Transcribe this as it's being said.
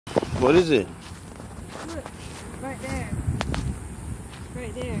What is it? Look, right there.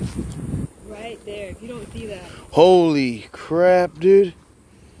 Right there. Right there. If you don't see that. Holy crap, dude.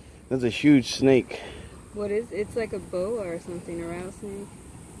 That's a huge snake. What is it's like a boa or something, a rattlesnake.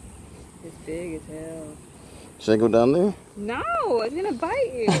 It's big as hell. Should I go down there? No, it's gonna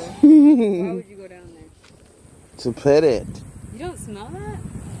bite you. Why would you go down there? To pet it. You don't smell that?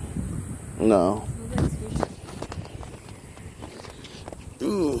 No. It smells like sushi.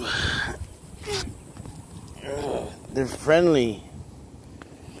 Ooh. They're friendly.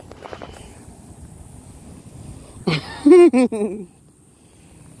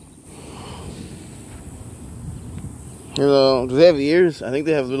 Hello. Do they have ears? I think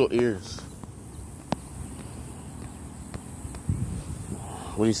they have little ears.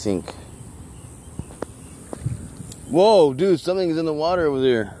 What do you think? Whoa, dude, something's in the water over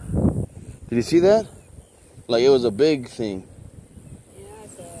there. Did you see that? Like it was a big thing. Yeah, I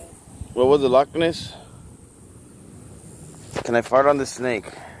saw it. What was it, Loch Ness? Can I fart on the snake?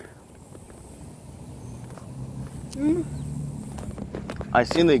 Mm. I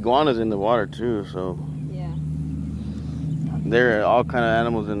seen the iguanas in the water too, so Yeah. there are all kind of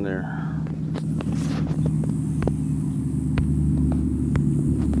animals in there.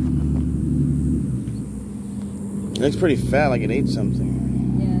 It looks pretty fat, like it ate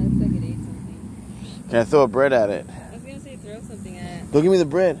something. Yeah, it looks like it ate something. Can I throw a bread at it? I was gonna say throw something at it. Go give me the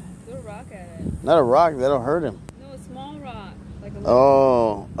bread. Throw a rock at it. Not a rock, that'll hurt him. No, a small rock. Like a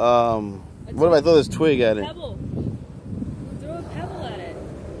Oh, what if I throw this twig at it? pebble. Throw a pebble at it.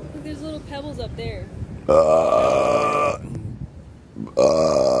 Look, there's little pebbles up there.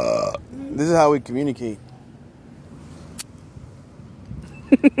 This is how we communicate.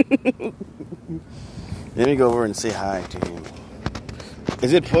 Let me go over and say hi to him.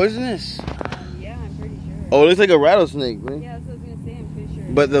 Is it poisonous? Yeah, I'm pretty sure. Oh, it looks like a rattlesnake, man. Yeah, that's what I was gonna say. I'm pretty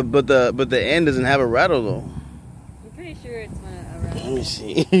sure. But the end doesn't have a rattle though. I'm pretty sure it's not a rattlesnake. Let me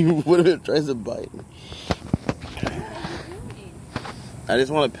see. What if it tries to bite me? What are you doing? I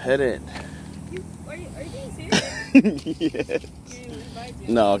just want to pet it. Are you being serious? Yes. Dude, it bites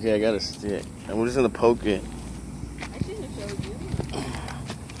you. No, okay, I got a stick. And we're just gonna poke it. I shouldn't have showed you.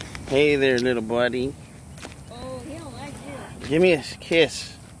 Hey there, little buddy. Oh, he don't like you. Give me a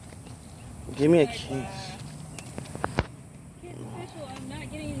kiss. Give me a Like, kiss. Kiss official, I'm not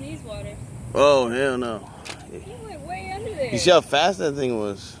getting in these waters. Oh, hell no. He went way under there. You see how fast that thing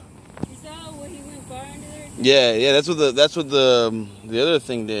was? You saw when he went far under there? Yeah, that's what the other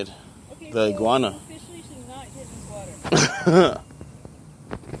thing did. Okay, The so iguana. you officially should not get in this water.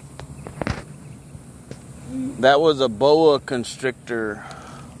 That was a boa constrictor.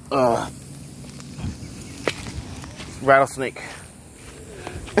 Rattlesnake.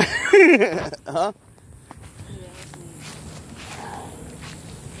 Huh?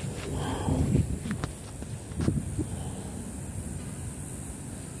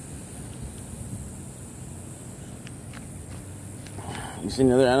 You see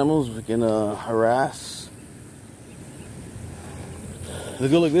any other animals we can harass?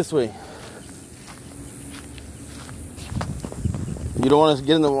 Let's go look this way. You don't want us to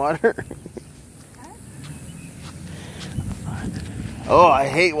get in the water? Oh, I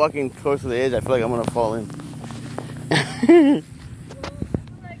hate walking close to the edge. I feel like I'm gonna fall in.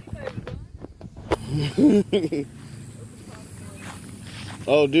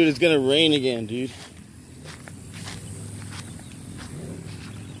 Oh, dude, it's gonna rain again, dude.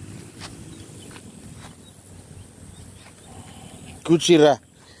 Kuchira.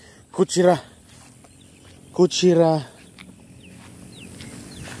 Kuchira. Kuchira.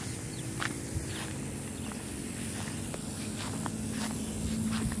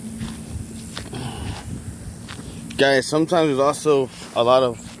 Guys, sometimes there's also a lot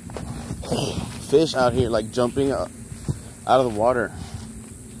of fish out here, like jumping out of the water.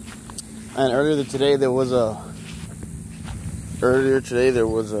 And earlier today there was a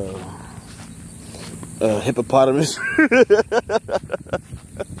hippopotamus.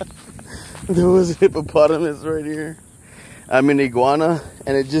 There was a hippopotamus right here. I mean iguana,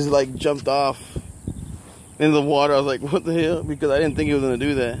 and it just like jumped off in the water. I was like, what the hell? Because I didn't think he was gonna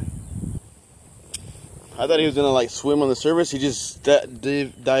do that. I thought he was gonna like swim on the surface. He just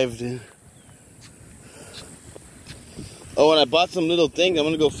dived in. Oh, and I bought some little things. I'm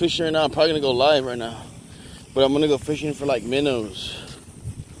gonna go fishing right now. I'm probably gonna go live right now, but I'm gonna go fishing for like minnows.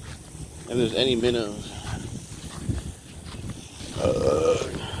 If there's any minnows.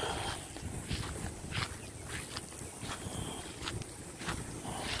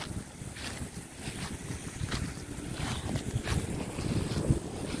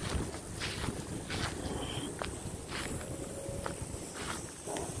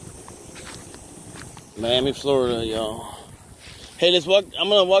 Miami, Florida, y'all. Hey, let's walk. I'm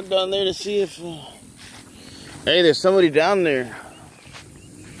gonna walk down there to see if. Hey, there's somebody down there.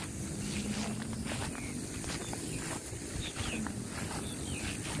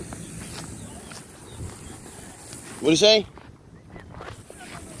 What do you say?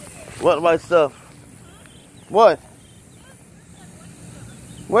 What white stuff? What?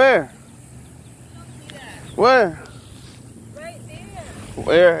 Where? Where? Right there.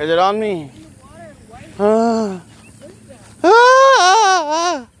 Where? Is it on me? In the water, white.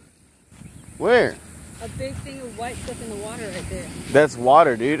 Where? A big thing of white stuff in the water right there. That's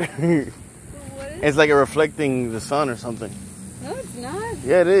water, dude. Well, what is It's like it reflecting the sun or something. No, it's not.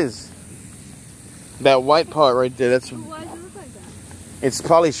 Yeah, it is. That white part right there, that's... Well, why does it look like that? It's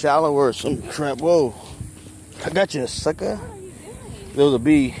probably shallow or some crap. Whoa. I got you, sucker. What are you doing? There was a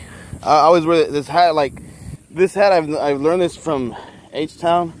bee. I always wear this hat, like... This hat, I've learned this from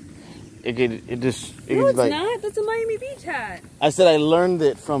H-Town. No, it's like... not. That's a Miami Beach hat. I said I learned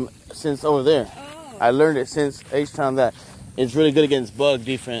it since over there. Oh. I learned it since H-Town that it's really good against bug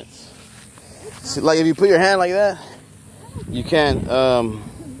defense. So, like if you put your hand like that, you can.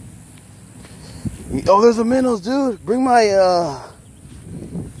 Oh, there's a minnows, dude. Bring my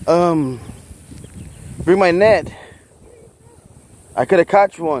net. I could have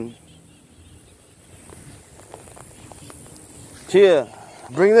caught one. Tia,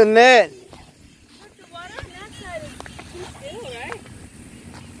 bring the net. Look, the water on that side is too still, right?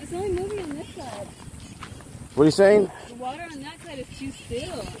 It's only moving on this side. What are you saying? The water on that side is too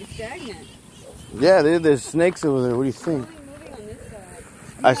still. It's stagnant. Yeah, there's snakes over there. What do you It's think? only moving on this side.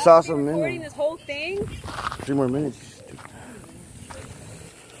 I saw some recording minnows. this whole thing. 3 more minutes.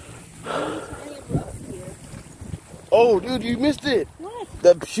 Oh, dude, you missed it. What?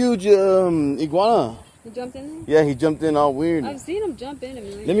 That huge iguana. You jumped in Yeah, he jumped in all weird. there? I've seen him jump in a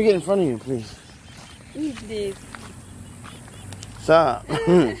million. Let me get in front of you, please. Eat this. Stop.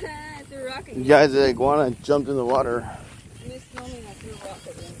 It's a rock again. Guys, the iguana jumped in the water. Misfilming, I threw a rock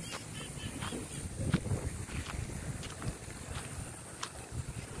at him.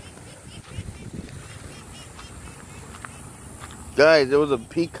 Guys, there was a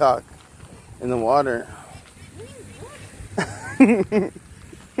peacock in the water. I seen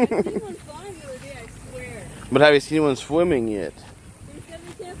one flying the other day, I swear. But have you seen one swimming yet? They said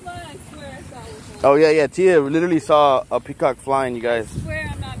they can't fly, I swear I saw one flying. Oh, yeah. Tia literally saw a peacock flying, you guys. I swear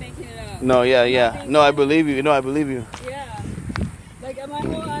I'm not making it up. No, yeah. No, I believe you. No, I believe you. Yeah. Like, I'm like,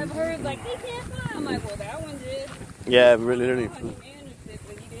 well, I've heard, like, they can't fly. I'm like, well, that one did. Yeah, literally. Oh, he managed it,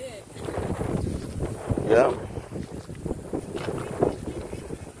 but he did. Yeah.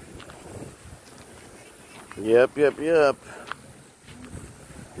 Yep.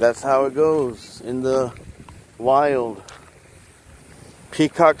 That's how it goes in the wild.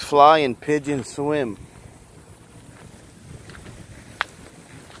 Peacocks fly and pigeons swim.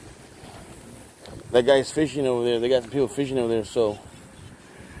 That guy's fishing over there. They got some people fishing over there, so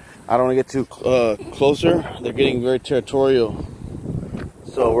I don't want to get too closer. They're getting very territorial.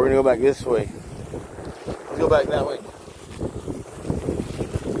 So we're gonna go back this way. Let's go back that way.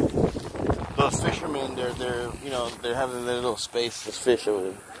 Those fishermen, they're having their little space to fish over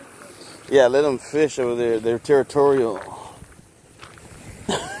there. Yeah, let them fish over there. They're territorial.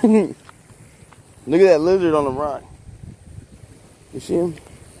 Look at that lizard on the rock. You see him?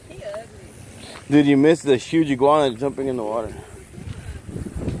 He ugly. Dude, you missed the huge iguana jumping in the water.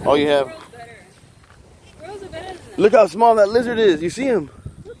 All you have. Squirrels better. Squirrels are better than that. Look how small that lizard is. You see him?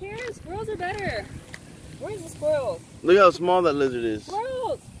 Who cares? Squirrels are better. Where's the squirrels? Look how small that lizard is.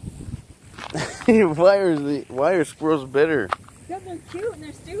 Squirrels! Why are squirrels better? Because they're cute and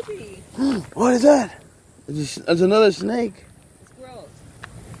they're stoopy. What is that? It's another snake. Squirrels.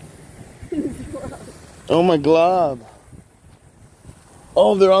 Oh my glob.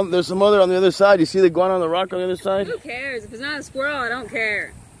 Oh, there's some other on the other side. You see the iguana on the rock on the other side? Who cares? If it's not a squirrel, I don't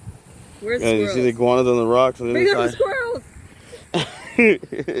care. Where's the Yeah, squirrels? you see the iguanas on the rocks on the Bring other up the side.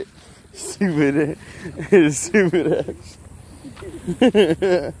 squirrels! Stupid ass.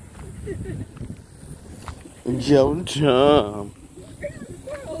 Joe dumb.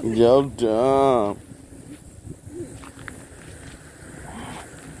 Joe dumb.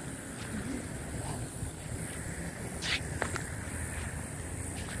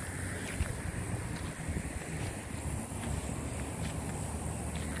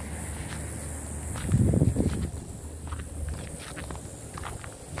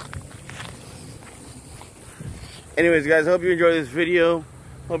 Anyways, guys, hope you enjoyed this video.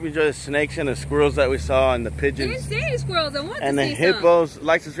 Hope you enjoyed the snakes and the squirrels that we saw and the I pigeons. didn't see any squirrels. I want And to the see hippos.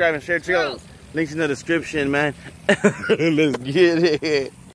 Like, subscribe, and share. Check out Squirrels. links in the description, man. Let's get it.